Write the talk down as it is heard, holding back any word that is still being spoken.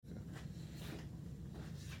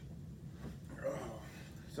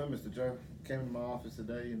So, Mr. Joe, came to my office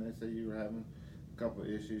today and they said you were having a couple of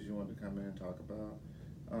issues you wanted to come in and talk about.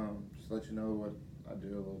 Just to let you know what I do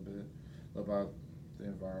a little bit about the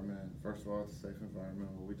environment. First of all, it's a safe environment.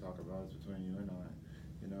 What we talk about is between you and I.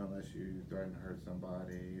 You know, unless you threaten to hurt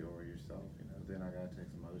somebody or yourself, you know, then I gotta take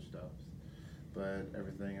some other steps. But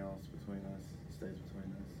everything else between us stays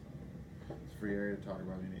between us. It's a free area to talk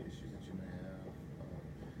about any issues that you may have.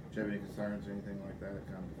 Do you have any concerns or anything like that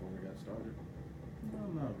kind of before we got started? No,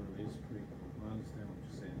 not really. It's pretty cool. I understand what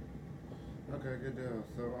you're saying. Okay, good deal.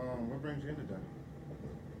 So, what brings you in today?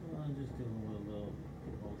 I'm just dealing with a little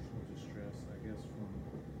emotional distress, I guess, from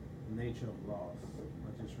the nature of loss.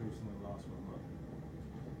 I just recently lost my mother.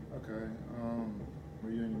 Okay,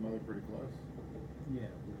 were you and your mother pretty close?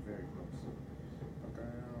 Yeah, we're very close.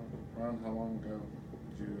 Okay, around how long ago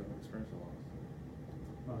did you experience a loss?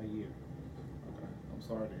 About a year. Okay, I'm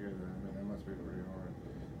sorry to hear that. I mean, that must be pretty hard.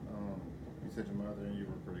 You said your mother and you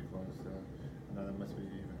were pretty close. I know that must be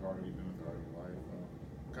even harder. You've been with her all your life.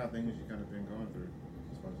 What kind of things you kind of been going through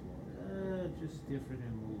as far as the loss? Just different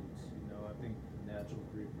in moods. I think the natural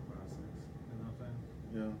grieving process. You know what I'm saying?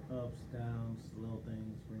 Yeah. Ups, downs, little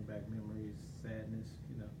things, bring back memories, sadness.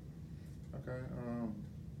 Okay,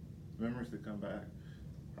 memories that come back,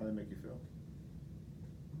 how they make you feel?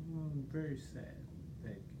 Very sad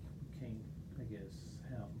that we can't, I guess,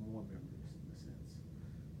 have more memories in a sense.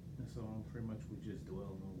 And so pretty much we just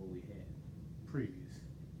dwell on what we had previous.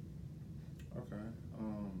 Okay,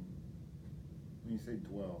 when you say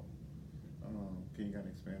dwell, can you kind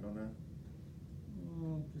of expand on that?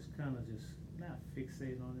 Just kind of just not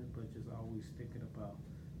fixate on it, but just always thinking about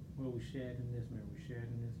where we shared in this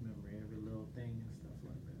memory, every little thing and stuff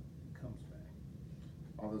like that. It comes back.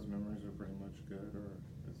 All those memories are pretty much good, or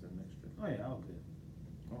is it a mixture? Oh yeah, all good.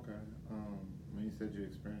 Okay. When you said you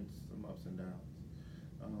experienced some ups and downs,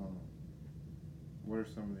 what are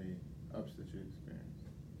some of the ups that you experienced?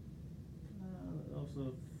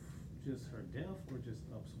 Also, just her death, or just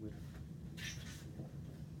ups with her,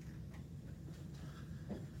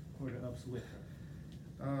 or the ups with her.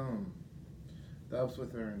 The ups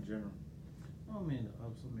with her in general. Oh, I mean, the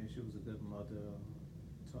ups. I mean, she was a good mother.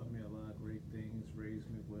 Taught me a lot of great things. Raised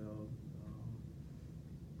me well.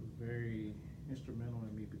 Was very instrumental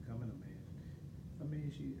in me becoming a man. I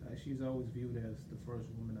mean, she's always viewed as the first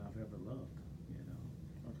woman I've ever loved.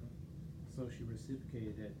 Okay. So she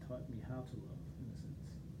reciprocated that, taught me how to love, in a sense.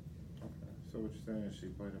 Okay. So what you're saying is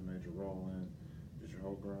she played a major role in just your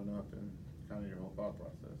whole growing up and kind of your whole thought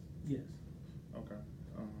process. Yes. Okay.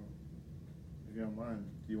 If you don't mind,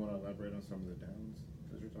 do you want to elaborate on some of the downs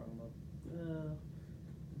that you're talking about? The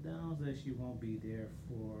downs that she won't be there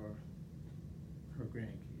for her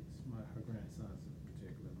grandkids, her grandsons in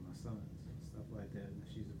particular, my sons and stuff like that. And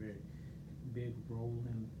she's a very big role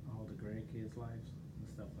in all the grandkids' lives and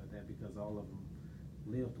stuff like that, because all of them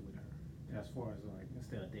lived with her. As far as like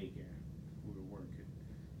instead of daycare, we were working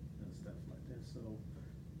and stuff like that. So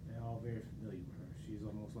they're all very familiar with her. She's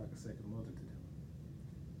almost like a second mother to them.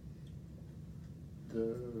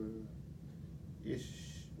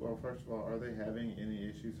 Well, first of all, are they having any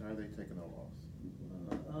issues? How are they taking the loss?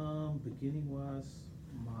 Beginning wise,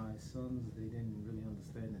 my sons, they didn't really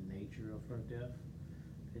understand the nature of her death.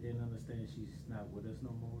 They didn't understand she's not with us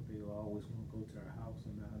no more. They always want to go to her house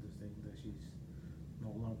and not understand that she's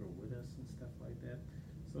no longer with us and stuff like that.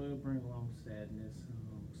 So it'll bring along sadness.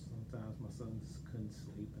 Sometimes my sons couldn't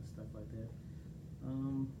sleep and stuff like that.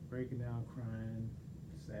 Breaking down, crying,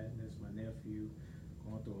 sadness. My nephew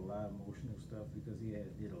going through a lot of emotional stuff because he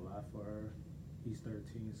did a lot for her. He's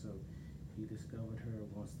 13, so he discovered her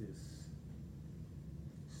once this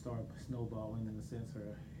started snowballing, in a sense,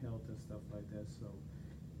 her health and stuff like that. So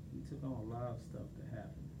he took on a lot of stuff that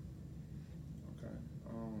happened. Okay.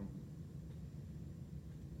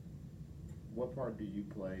 What part do you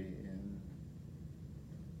play in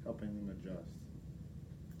helping them adjust?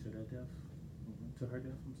 To their death? Mm-hmm. To her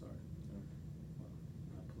death, I'm sorry. Yeah. Well,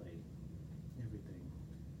 I play everything.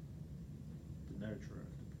 The nurturer,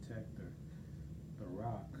 the protector, the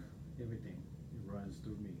rock, everything. It runs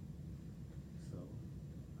through me. So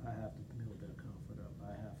I have to build their comfort up.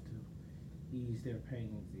 I have to ease their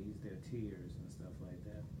pains, ease their tears and stuff like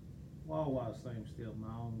that. While same still my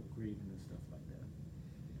own grieving and stuff like that.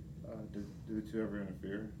 Do the two ever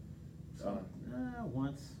interfere?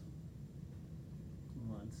 Once.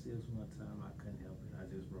 It was one time I couldn't help it. I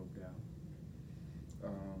just broke down.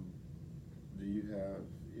 Do you have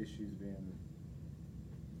issues being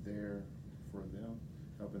there for them,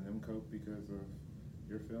 helping them cope because of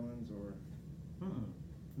your feelings, or?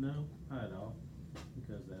 No, not at all.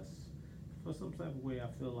 Because that's for some type of way, I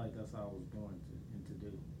feel like that's how I was born to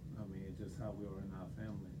do. I mean, it's just how we were in our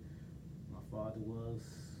family. My father was,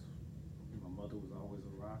 my mother was always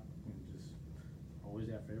a rock and just always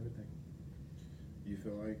there for everything. You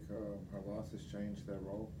feel like her loss has changed that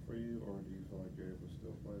role for you, or do you feel like you're able to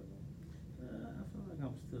still play it? I feel like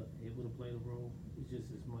I'm still able to play the role.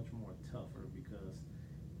 It's much more tougher because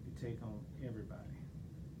you take on everybody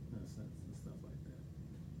in a sense and stuff like that.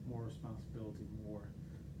 More responsibility, more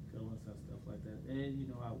feelings and stuff like that.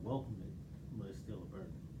 And I welcome it, but it's still a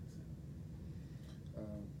burden.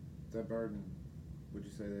 That burden, would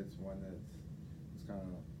you say that's one that's kind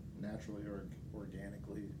of naturally or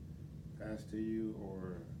organically passed to you,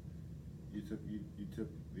 or you took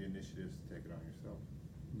the initiatives to take it on yourself?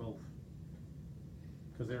 Both.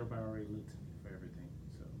 Because everybody already looked to me for everything,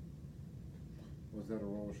 so. Was that a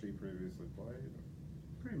role she previously played?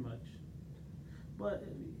 Pretty much. But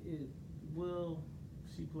well,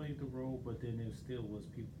 she played the role, but then there still was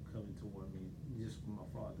people coming toward me just when my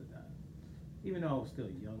father died. Even though I was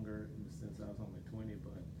still younger in the sense I was only 20,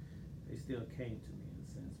 but they still came to me in a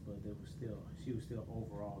sense. But she was still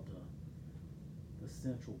overall the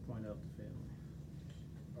central point of the family.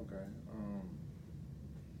 Okay.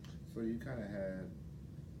 So you kind of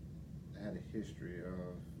had a history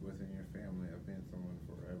of within your family of being someone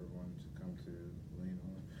for everyone to come to lean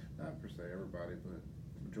on. Not per se everybody, but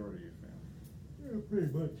majority of your family. Yeah,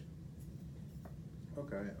 pretty much.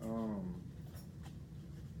 Okay.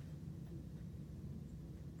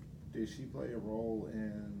 Did she play a role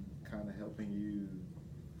in kind of helping you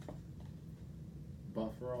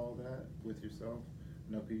buffer all that with yourself?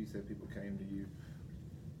 I know you said people came to you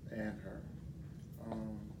and her.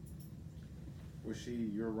 Was she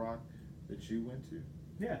your rock that you went to?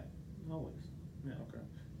 Yeah, always. Yeah. Okay.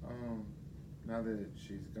 Now that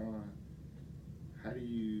she's gone, how do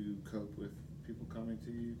you cope with people coming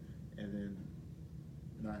to you and then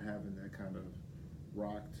not having that kind of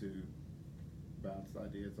rock to bounce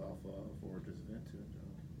ideas off of or just vent to in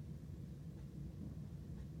general?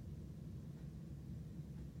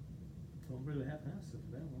 Don't really have an answer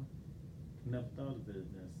for that one. Never thought of it in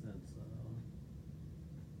that sense.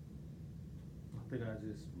 I think I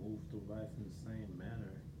just moved through life in the same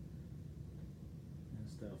manner and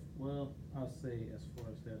stuff. Well, I'll say as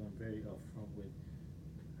far as that, I'm very upfront with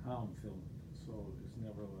how I'm feeling. So it's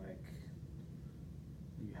never like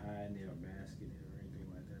you hiding it or masking it or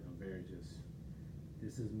anything like that. I'm very just,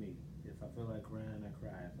 this is me. If I feel like crying, I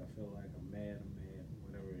cry. If I feel like I'm mad, I'm mad.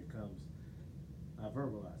 Whatever it comes, I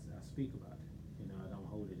verbalize it. I speak about it. I don't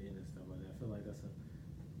hold it in and stuff like that. I feel like that's a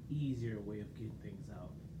easier way of getting things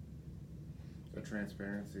out. The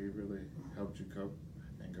transparency really helped you cope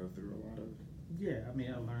and go through a lot of. Yeah, I mean,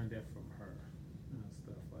 I learned that from her and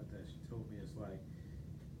stuff like that. She told me it's like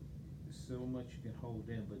so much you can hold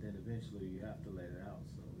in, but then eventually you have to let it out.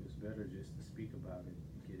 So it's better just to speak about it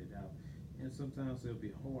and get it out. And sometimes it'll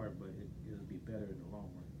be hard, but it'll be better in the long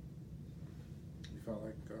run. You felt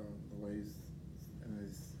like the ways in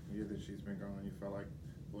this year that she's been gone, you felt like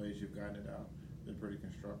the ways you've gotten it out been pretty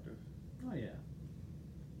constructive? Oh yeah.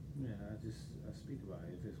 Yeah, I speak about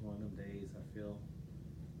it. If it's one of them days I feel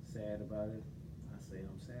sad about it, I say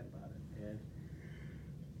I'm sad about it. And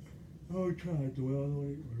I don't try to dwell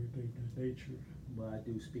on it or anything of that nature. But I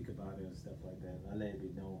do speak about it and stuff like that. I let it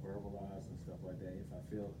be known, verbalized and stuff like that. If I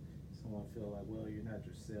feel someone feel like, well, you're not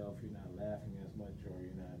yourself, you're not laughing as much, or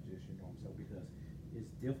you're not just so because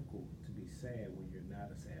it's difficult to be sad when you're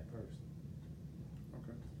not a sad person.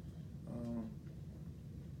 Okay.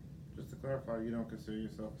 Just to clarify, you don't consider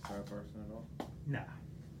yourself a sad person at all? Nah.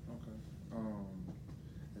 Okay.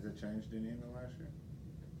 Has it changed any in the last year?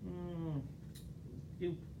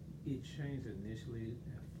 It changed initially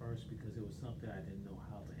at first because it was something I didn't know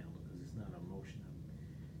how to handle because it's not an emotion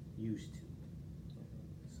I'm used to. Okay.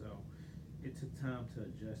 So it took time to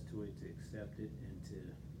adjust to it, to accept it, and to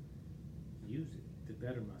use it to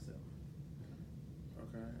better myself.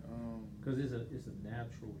 Okay. Because it's a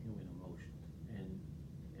natural human emotion, and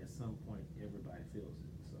at some point everybody feels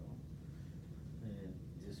it. So, and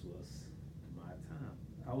this was my time.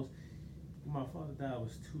 When my father died, I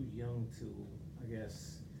was too young to, I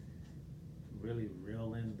guess, really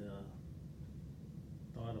reel in the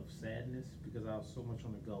thought of sadness because I was so much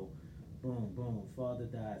on the go. Boom, boom, father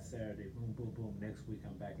died Saturday, boom, boom, boom. Next week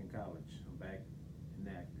I'm back in college. I'm back in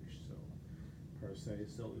Natchitoches, so per se.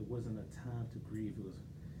 So it wasn't a time to grieve. It was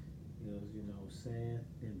sad,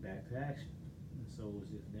 then back to action. And so it was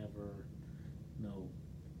just never,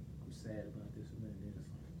 I'm sad about this and then it's like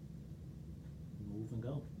move and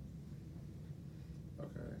go.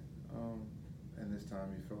 Okay. And this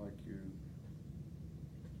time you feel like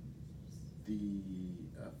the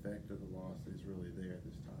effect of the loss is really there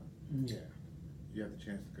this time. Yeah. You have the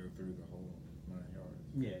chance to go through the whole 9 yards.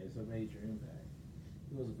 Yeah, it's a major impact.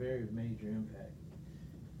 It was a very major impact.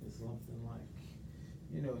 It's something like,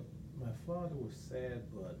 my father was sad,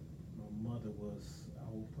 but my mother was, I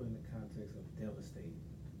will put in the context of devastated.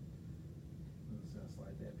 In a sense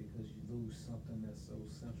like that, because you lose something that's so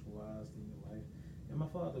centralized in your life. And my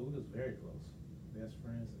father, we was very close, best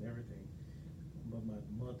friends and everything. But my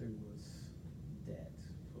mother was that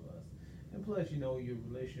for us. And plus, your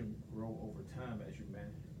relationship grow over time as you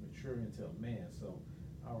mature into a man. So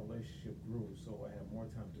our relationship grew, so I had more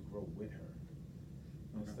time to grow with her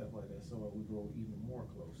and Okay. stuff like that. So we grow even more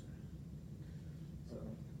closer. So,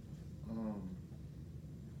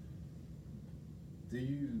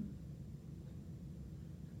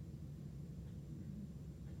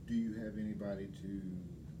 Do you have anybody to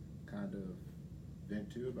kind of vent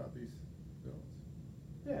to about these feelings?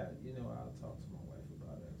 yeah, I'll talk to my wife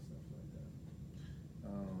about it and stuff like that.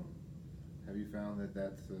 Have you found that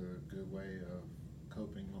that's a good way of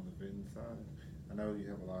coping on the venting side? I know you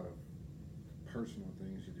have a lot of personal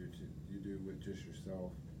things you do with just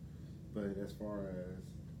yourself, but as far as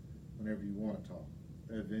whenever you want to talk,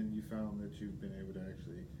 have you found that you've been able to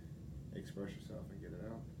actually express yourself and get it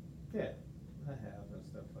out? Yeah, I have and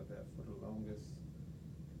stuff like that for the longest.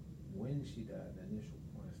 When she died, the initial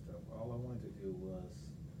point and stuff, all I wanted to do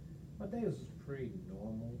was, my day was pretty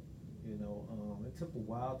normal, it took a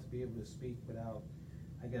while to be able to speak without,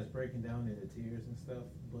 I guess, breaking down into tears and stuff,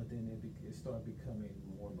 but then it started becoming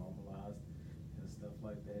more normalized and stuff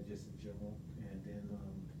like that, just in general. And then,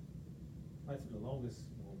 like for the longest,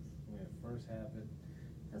 when it first happened,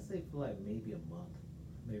 I'd say for like maybe a month,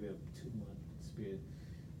 maybe a 2 month period,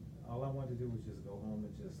 all I wanted to do was just go home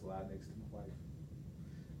and just lie next to my wife.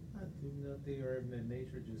 Not do nothing or in that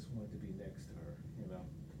nature, just wanted to be next to her,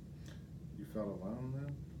 You felt alone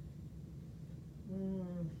then?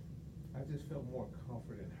 I just felt more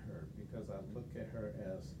comfort in her because I look at her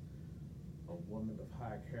as a woman of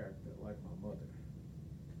high character like my mother.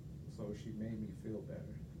 So she made me feel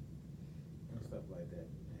better and stuff like that.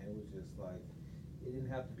 And it was just like, it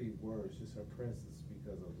didn't have to be words, just her presence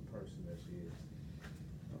because of the person that she is.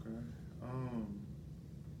 Okay.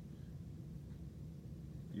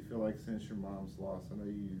 You feel like since your mom's loss, I know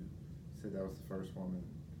you said that was the first woman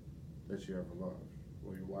that you ever loved.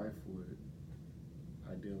 Well, your wife would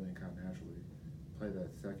ideally and kind of naturally play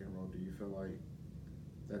that second role. Do you feel like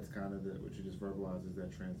that's kind of what you just verbalized is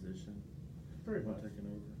that transition? Pretty much.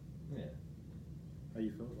 Taking over? Yeah. How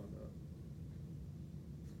you feel about that?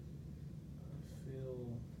 I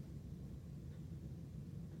feel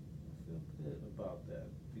good about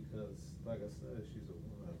that because, like I said, she's a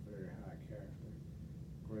woman of very high character,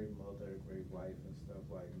 great mother, great wife, and stuff.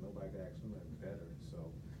 Like nobody could ask for nothing better.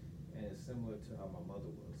 So, and it's similar to how my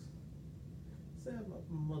mother was. Sad, my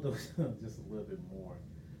mother was just a little bit more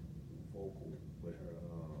vocal with her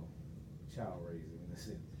child raising in a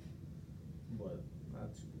sense, but not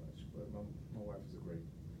too much. But my wife is a great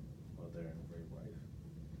mother and a great wife.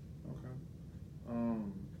 Okay.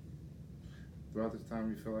 Throughout this time,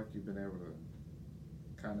 you feel like you've been able to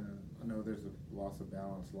kind of, I know there's a loss of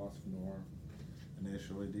balance, loss of norm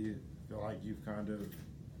initially. Do you feel like you've kind of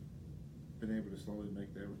been able to slowly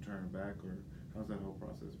make that return back, or how's that whole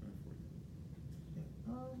process been for you?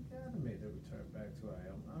 Yeah, I made the return back to who I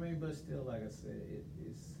am. I mean, but still, like I said,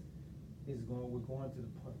 we're going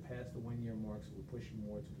to past the 1 year mark, so we're pushing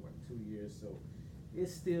more to 2 years. So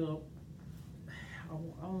it's still, I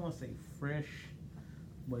don't want to say fresh,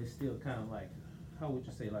 but it's still kind of like, how would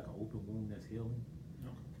you say, like an open wound that's healing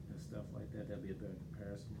and stuff like that. That'd be a better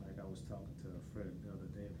comparison. Like I was talking to Fred the other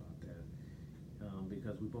day about that,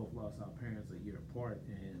 because we both lost our parents a year apart,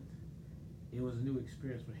 and it was a new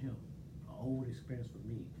experience for him, an old experience for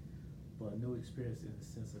me, but a new experience in the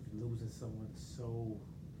sense of losing someone so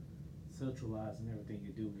centralized in everything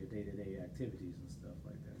you do, your day-to-day activities and stuff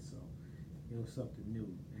like that. So it was something new,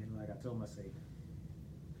 and like I told him, I say,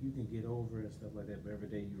 you can get over it and stuff like that, but every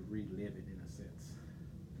day you relive it in a sense.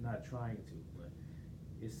 Not trying to, but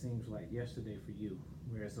it seems like yesterday for you,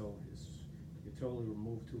 whereas you're totally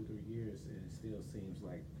removed 2 or 3 years, and it still seems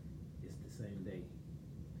like it's the same day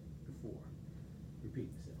before. Repeat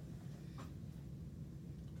yourself.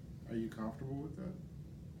 Are you comfortable with that?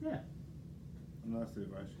 Yeah. I know that's the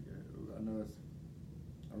advice you gave. I know that's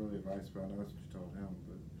not really advice, but I know that's what you told him.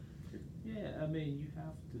 But Yeah, I mean, you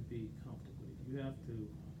have to be comfortable. You have to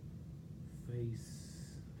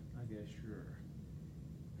face, I guess, your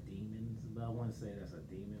demons. But I wouldn't say that's a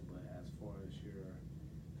demon, but as far as your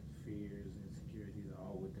fears, insecurities are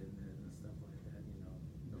all within that and stuff like that,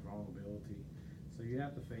 the vulnerability. So you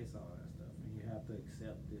have to face all that stuff, and you have to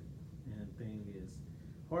accept it. And the thing is,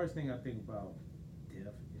 hardest thing I think about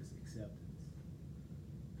death is acceptance.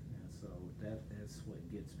 And so that's what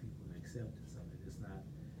gets people the acceptance of it. It's not,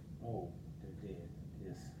 oh, they're dead.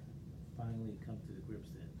 It's finally come to the grips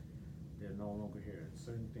that they're no longer here.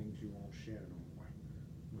 Certain things you won't share no more,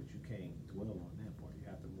 but you can't dwell on that part. You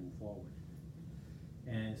have to move forward.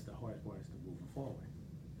 And it's the hardest part is to moving forward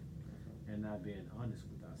and not being honest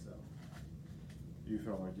with ourselves. You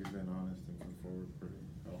felt like you've been honest and moved forward pretty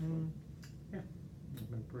helpful. Yeah, I've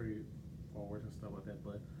been pretty forward and stuff like that.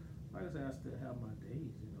 But like I said, I still have my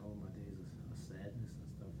days. My days of sadness and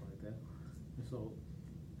stuff like that. And so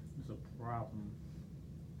it's a problem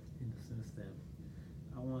in the sense that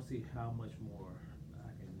I want to see how much more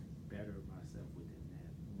I can better myself within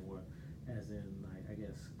that. More as in, like, I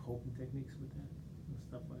guess, coping techniques with that and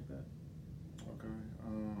stuff like that. Okay.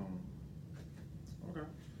 Okay.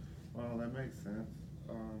 Well, that makes sense.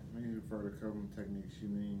 When you refer to coping techniques, you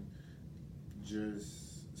mean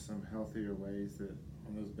just some healthier ways that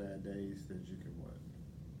on those bad days that you can what?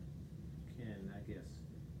 Can, I guess,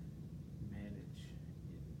 manage it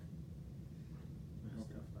and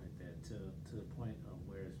stuff like that to the point of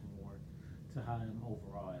where it's more to how I am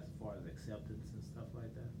overall as far as acceptance and stuff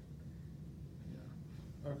like that.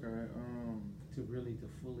 Yeah. Okay. To really, to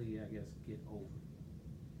fully, I guess, get over it.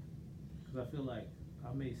 Because I feel like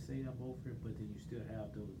I may say I'm over it, but then you still have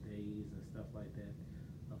those days and stuff like that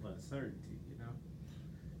of uncertainty,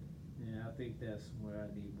 And I think that's where I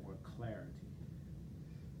need more clarity.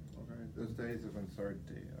 Okay. Those days of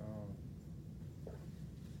uncertainty.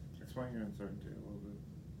 Explain your uncertainty a little bit.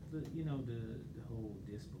 The whole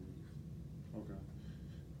disbelief. Okay.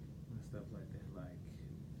 And stuff like that, like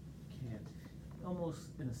can't,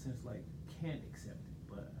 almost in a sense like can't accept it,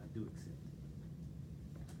 but I do accept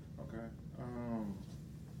it. Okay.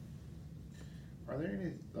 Are there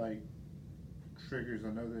any like triggers? I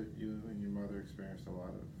know that you and your mother experienced a lot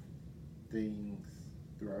of things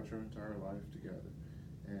throughout your entire life together,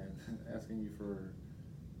 and asking you for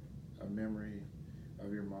a memory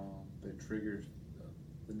of your mom that triggers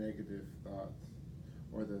the negative thoughts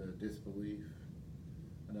or the disbelief.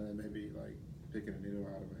 I know that may be like picking a needle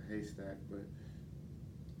out of a haystack, but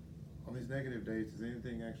on these negative days, does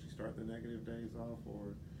anything actually start the negative days off,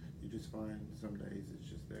 or you just find some days it's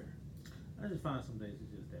just there? I just find some days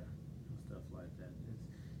it's just there and stuff like that.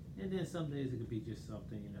 And then some days it could be just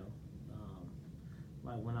something,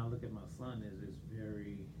 like when I look at my son, it's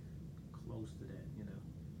very close to that,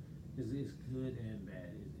 It's good and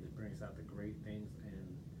bad. It brings out the great things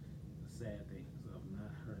and the sad things of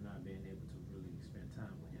her not being able to really spend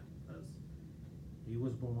time with him because he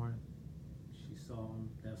was born. She saw him.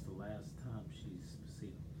 That's the last time she's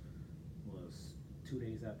seen him. Was 2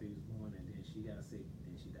 days after he was born, and then she got sick, and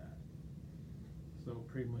then she died. So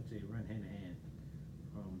pretty much they run hand in hand.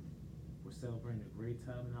 We're celebrating a great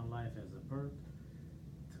time in our life as a birth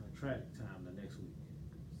to a tragic time the next week.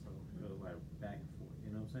 So it was like back and forth.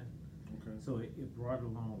 You know what I'm saying? Okay. So it brought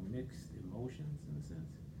along mixed emotions in a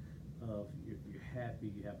sense of you're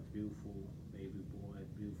happy you have a beautiful baby boy,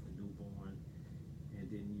 beautiful newborn, and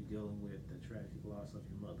then you're dealing with the tragic loss of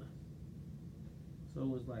your mother. So it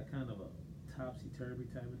was like kind of a topsy-turvy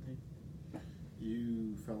type of thing.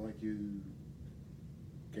 You felt like you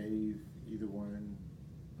gave either one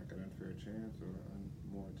like an unfair chance or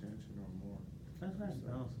more attention or more? That's why I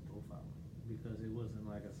balanced both of them because it wasn't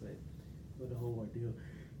like I said with the whole ordeal.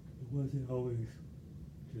 It wasn't always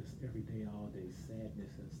just every day, all day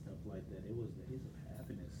sadness and stuff like that. It was days of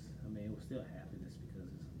happiness. I mean, it was still happiness because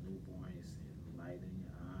it's a newborn. You're seeing the light in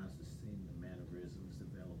your eyes, you're seeing the mannerisms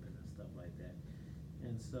developing and stuff like that.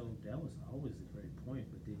 And so that was always a great point.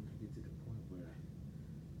 But then you get to the point where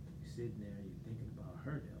you're sitting there, you're thinking about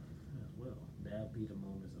her death as well. That'll be the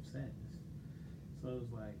moments of sadness. So it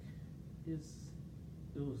was like it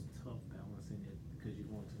was tough balancing it because you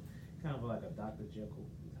want to kind of like a Dr. Jekyll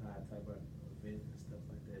Hyde type of event and stuff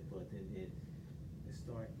like that, but then it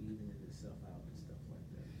start evening itself out and stuff like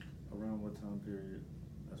that. Around what time period,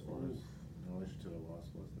 as far as in relation to the loss,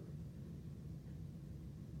 was it?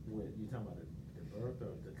 What you talking about, the birth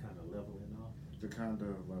or the kind of leveling off? The kind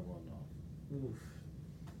of leveling off. Oof.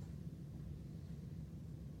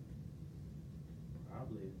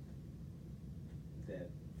 Probably that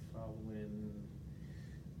following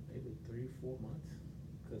maybe 3-4 months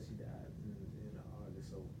because she died in August,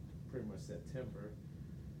 so pretty much September.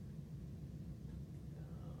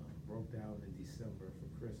 Broke down in December for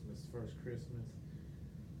Christmas, first Christmas.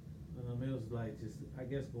 It was like just, I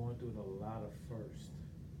guess, going through a lot of first.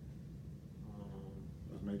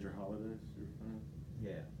 Those major holidays you were saying?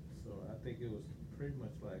 Yeah, so I think it was pretty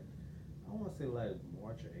much like, I want to say like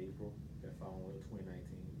March or April. that following with 2019,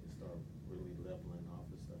 it started really leveling off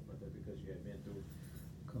and stuff like that because you had been through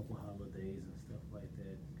a couple holidays and stuff like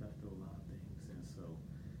that, got through a lot of things, and so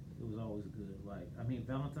it was always good. Like, I mean,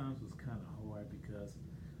 Valentine's was kind of hard because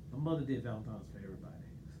my mother did Valentine's for everybody,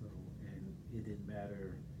 so, and it didn't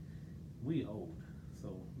matter. We old,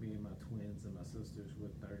 so me and my twins and my sisters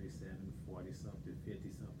were 37, 40 something,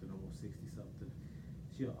 50 something, almost 60 something.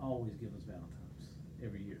 She'll always give us Valentine's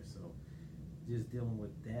every year, so just dealing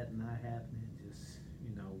with that not happening, just,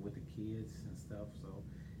 with the kids and stuff, so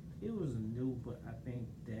it was new, but I think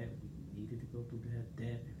that we needed to go through that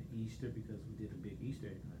and Easter, because we did a big Easter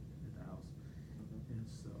egg hunt at the house, and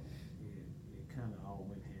so it kind of all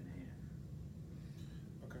went hand in hand.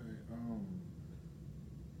 Okay,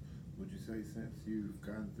 would you say since you've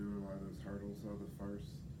gotten through a lot of those hurdles of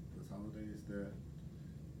those holidays, that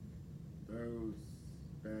those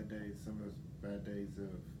bad days, some of those bad days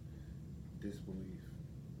of disbelief,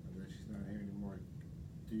 and that she's not here anymore,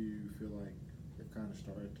 do you feel like they've kind of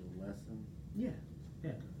started to lessen? Yeah,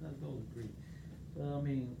 I totally agree. I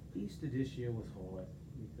mean, Easter this year was hard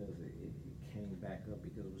because it came back up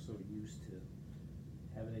because we're so used to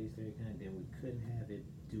having an Easter egg hunt, then we couldn't have it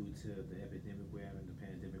due to the epidemic we're having, the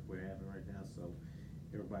pandemic we're having right now, so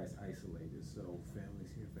everybody's isolated, so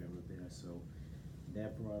families here, families there, so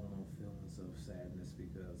that brought on feelings of sadness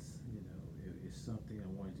because, it's something I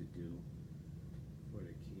wanted to do for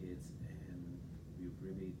the kids, and we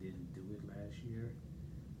really didn't do it last year,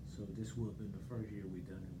 so this would have been the first year we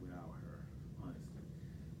done it without her, honestly.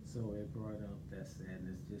 So it brought up that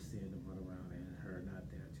sadness, just seeing them run around and her not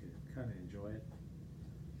there to kind of enjoy it.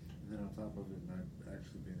 And then on top of it, not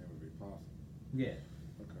actually being able to be possible. Yeah.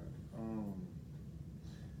 Okay.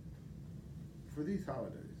 For these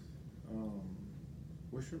holidays,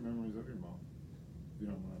 what's your memories of your mom? If you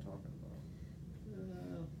don't mind talking about it.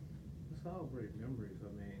 It's all great memories.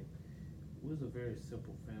 I mean, it was a very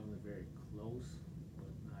simple family, very close,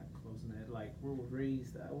 but not close in that. Like, we were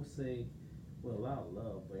raised, I would say, well, a lot of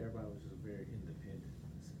love, but everybody was just very independent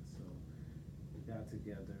in a sense. So we got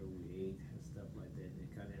together, we ate and stuff like that, and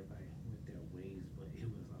kind of everybody went their ways, but it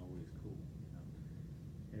was always cool,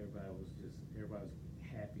 Everybody was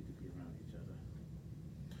happy to be around each other.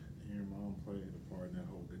 And your mom played a part in that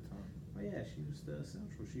whole good time? Oh yeah, she was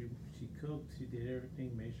central. She cooked, she did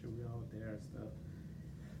everything, made sure we all there and stuff.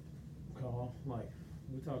 Call, like,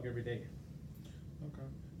 we talk every day. Okay.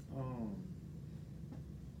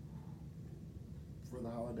 For the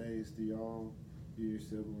holidays, do your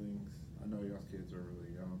siblings, I know y'all's kids are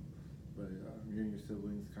really young, but you and your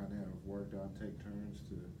siblings kind of have worked out and take turns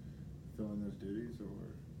to fill in those duties,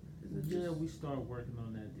 or is it just? Yeah, we started working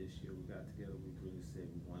on that this year. We got together, we really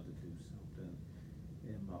said we wanted to do something.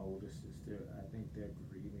 And my older sister, I think they're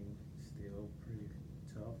grieving still pretty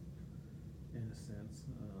tough in a sense.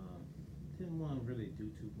 Didn't want to really do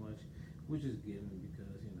too much, which is given because,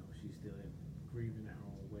 she's still grieving her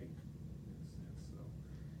own way in a sense. So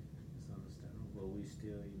it's understandable. But we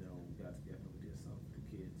still, we got together, we did something for the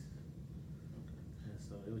kids. Okay. And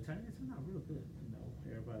so it turned out real good.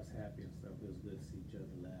 Everybody's happy and stuff. It was good to see each other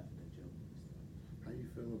laughing and joking and stuff. How you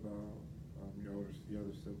feel about your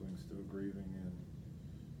other siblings still grieving, and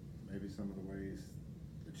maybe some of the ways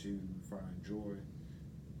that you find joy?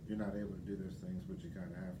 You're not able to do those things, but you kind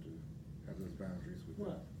of have to have those boundaries with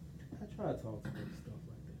them. Well, I try to talk to them and stuff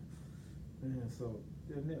like that. And so,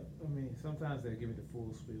 sometimes they give me the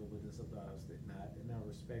full spiel, but then sometimes they're not. And I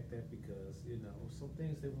respect that because, some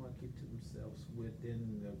things they want to keep to themselves within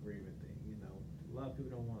the agreement thing, A lot of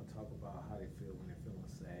people don't want to talk about how they feel when they're feeling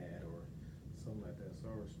sad or something like that.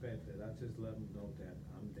 So I respect that. I just let them know that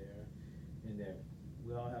I'm there and that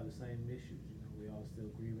we all have the same issues. We all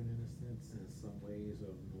still grieving in a sense in some ways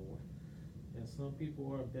or more. And some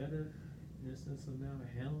people are better in a sense of now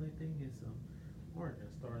handling things, and some aren't,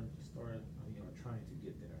 and starting, trying to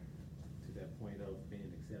get there to that point of being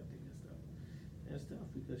accepting and stuff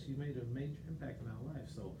because she made a major impact in our life.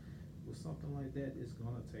 So with something like that, it's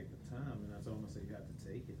gonna take the time, and that's almost say you have to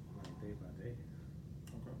take it day by day.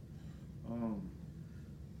 Okay.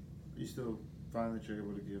 You still find that you're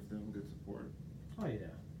able to give them good support? Oh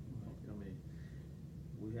yeah.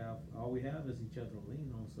 All we have is each other to lean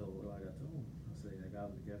on. So like I told them, I say I got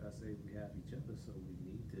them together. I say we have each other, so we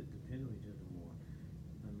need to depend on each other more.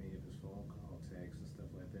 If it's phone call, text, and stuff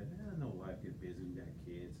like that. And I know life gets busy. We got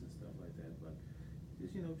kids and stuff like that, but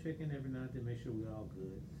just check in every night to make sure we're all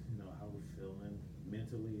good. How we're feeling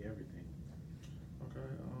mentally, everything. Okay.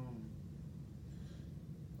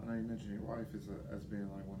 I know you mentioned your wife as being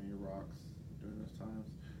like one of your rocks during those times.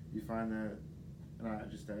 You find that, and I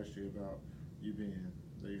just asked you about you being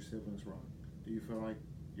that your siblings rock. Do you feel like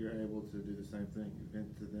you're able to do the same thing? You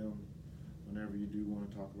vent to them whenever you do want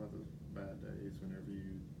to talk about those bad days,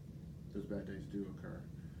 those bad days do occur,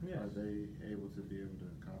 Yes. are they able to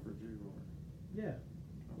comfort you, or? Yeah,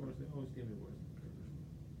 of course, they always give me words of encouragement.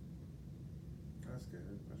 That's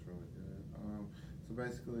good. That's really good. So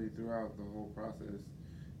basically, throughout the whole process,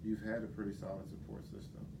 you've had a pretty solid support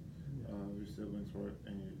system. Yeah. Your siblings work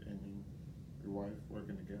and your wife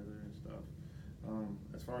working together and stuff.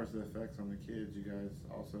 As far as the effects on the kids, you guys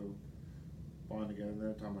also bond together.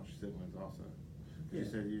 They're talking about your siblings also. You Yeah.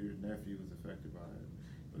 said your nephew was affected by it.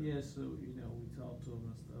 But Yeah, so, we talk to him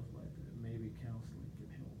and stuff like that. Maybe counseling can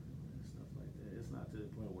help him and stuff like that. It's not to the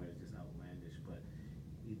point where it's just outlandish, but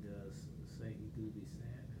he does say he do be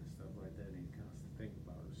sad and stuff like that, and he constantly think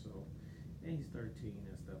about her. So, and he's 13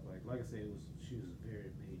 and stuff like I said, she was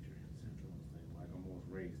very major central thing, like almost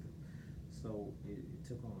raised him. So it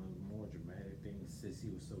took on more dramatic things since he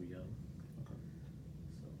was so young. Okay.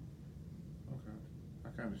 So. Okay. I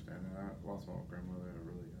can understand that. I lost my grandmother at a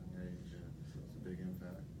really young age, and it's a big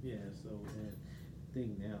impact. Yeah, so and I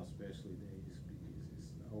think now, especially days, because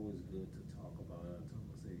it's always good to talk about it. I told him,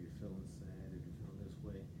 I say, if you're feeling sad, if you're feeling this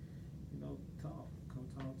way, talk. Come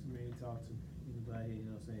talk to me, talk to anybody,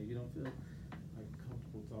 saying, if you don't feel like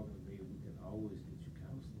comfortable talking to me, we can always get you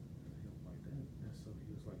counseling and help like that. And so he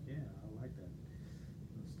was like, yeah, I like that.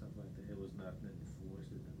 And stuff like that. It was not nothing forced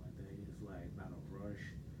or nothing like that. He was like, not a rush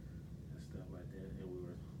and stuff like that. And we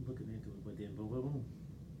were looking into it, but then boom, boom, boom.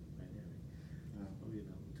 Pandemic. Yeah. So, we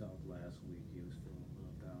talked last week, he was feeling a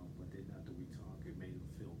little down, but then after we talked, it made him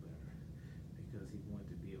feel better because he wanted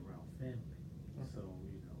to be around family. Okay. So,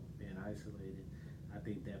 being isolated, I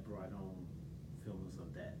think that brought on feelings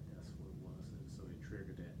of that. That's what it was. And so it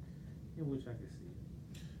triggered that, in which I could see it.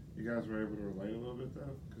 You guys were able to relate a little bit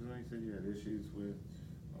though, because you said you had issues with,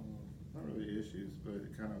 not really issues, but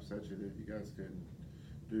it kind of upset you that you guys couldn't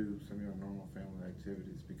do some of your normal family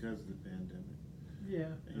activities because of the pandemic.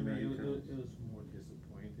 Yeah, And, it was more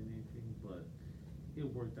disappointing than anything, but it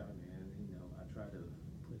worked out, man. I try to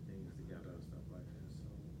put things together and stuff like that. So,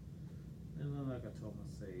 and then like I told him,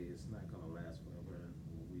 it's not gonna last forever.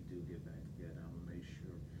 When we do get back together, I'm gonna make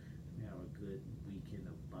sure we have a good weekend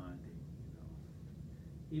of bonding.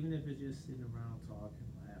 Even if it's just sitting around talking,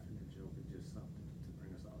 laughing and joking, just something to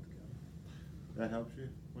bring us all together. That helps you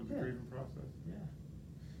with the Yeah. grieving process? Yeah.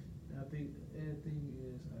 I think the thing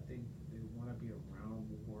is, I think they want to be around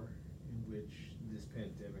more, in which this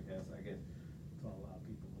pandemic has, I guess, taught a lot of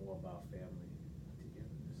people more about family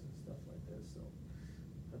togetherness and stuff like that. So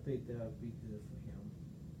I think that would be good for him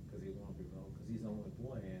because he won't be alone because he's the only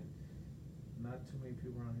boy and not too many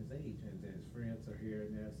people around his age, and then his friends are here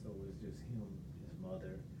and there. So it's just him, his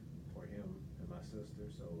mother, or him and my sister.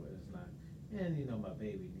 So it's not, and my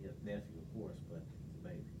baby nephew, of course, but it's a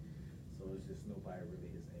baby. So it's just nobody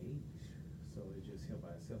really his age. So it's just him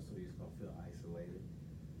by himself. So he's gonna feel isolated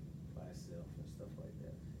by himself and stuff like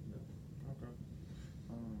that. Okay.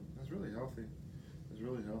 That's really healthy. It's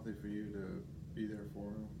really healthy for you to be there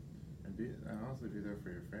for him and honestly be there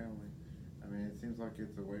for your family. I mean, it seems like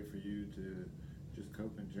it's a way for you to just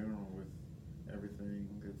cope in general with everything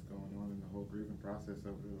that's going on in the whole grieving process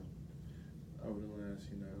over the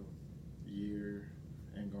last, year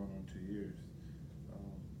and going on 2 years.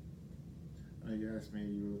 I know you asked me,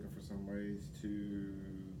 you were looking for some ways to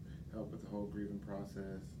help with the whole grieving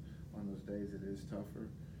process on those days it is tougher.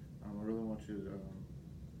 I really want you to,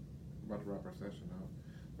 about to wrap our session up,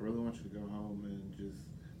 I really want you to go home and just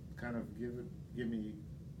kind of give me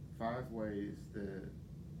 5 ways that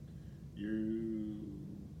you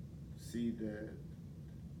see that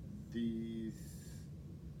these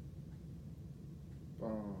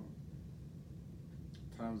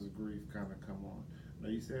times of grief kind of come on. Now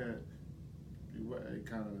you said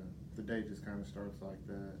the day just kind of starts like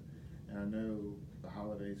that, and I know the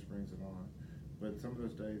holidays brings it on, but some of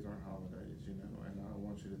those days aren't holidays, and I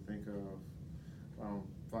want you to think of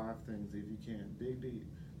 5 things, if you can, dig deep,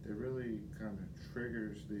 that really kind of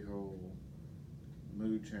triggers the whole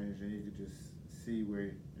mood change, and you could just see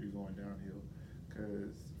where you're going downhill.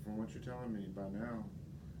 Because from what you're telling me, by now,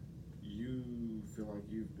 you feel like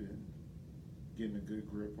you've been getting a good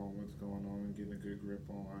grip on what's going on, getting a good grip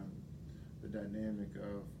on the dynamic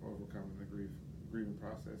of overcoming the grieving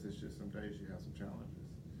process. It's just some days you have some challenges.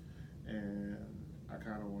 And I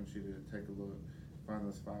kind of want you to take a look, find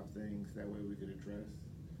those 5 things, that way we could address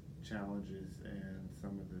challenges and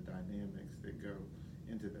some of the dynamics that go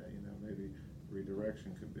into that. Maybe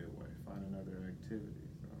redirection could be a way, find another activity.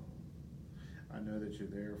 I know that you're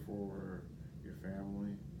there for your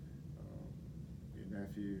family, your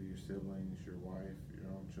nephew, your siblings, your wife, your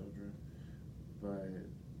own children, but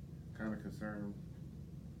kind of concerned,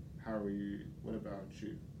 what about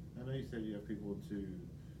you? I know you said you have people to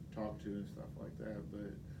talk to and stuff like that,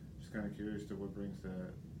 but just kind of curious to what brings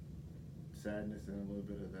that sadness and a little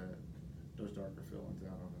bit of those darker feelings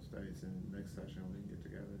out on the States. And next session we can get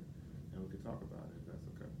together and we can talk about it, if that's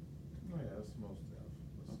okay. Oh, yeah, that's most stuff.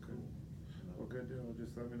 That's Okay. cool. You know. Well, good deal.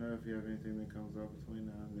 Just let me know if you have anything that comes up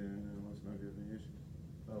between now and then, and let us know if you have any issues.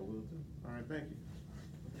 Oh, will do. All right, thank you.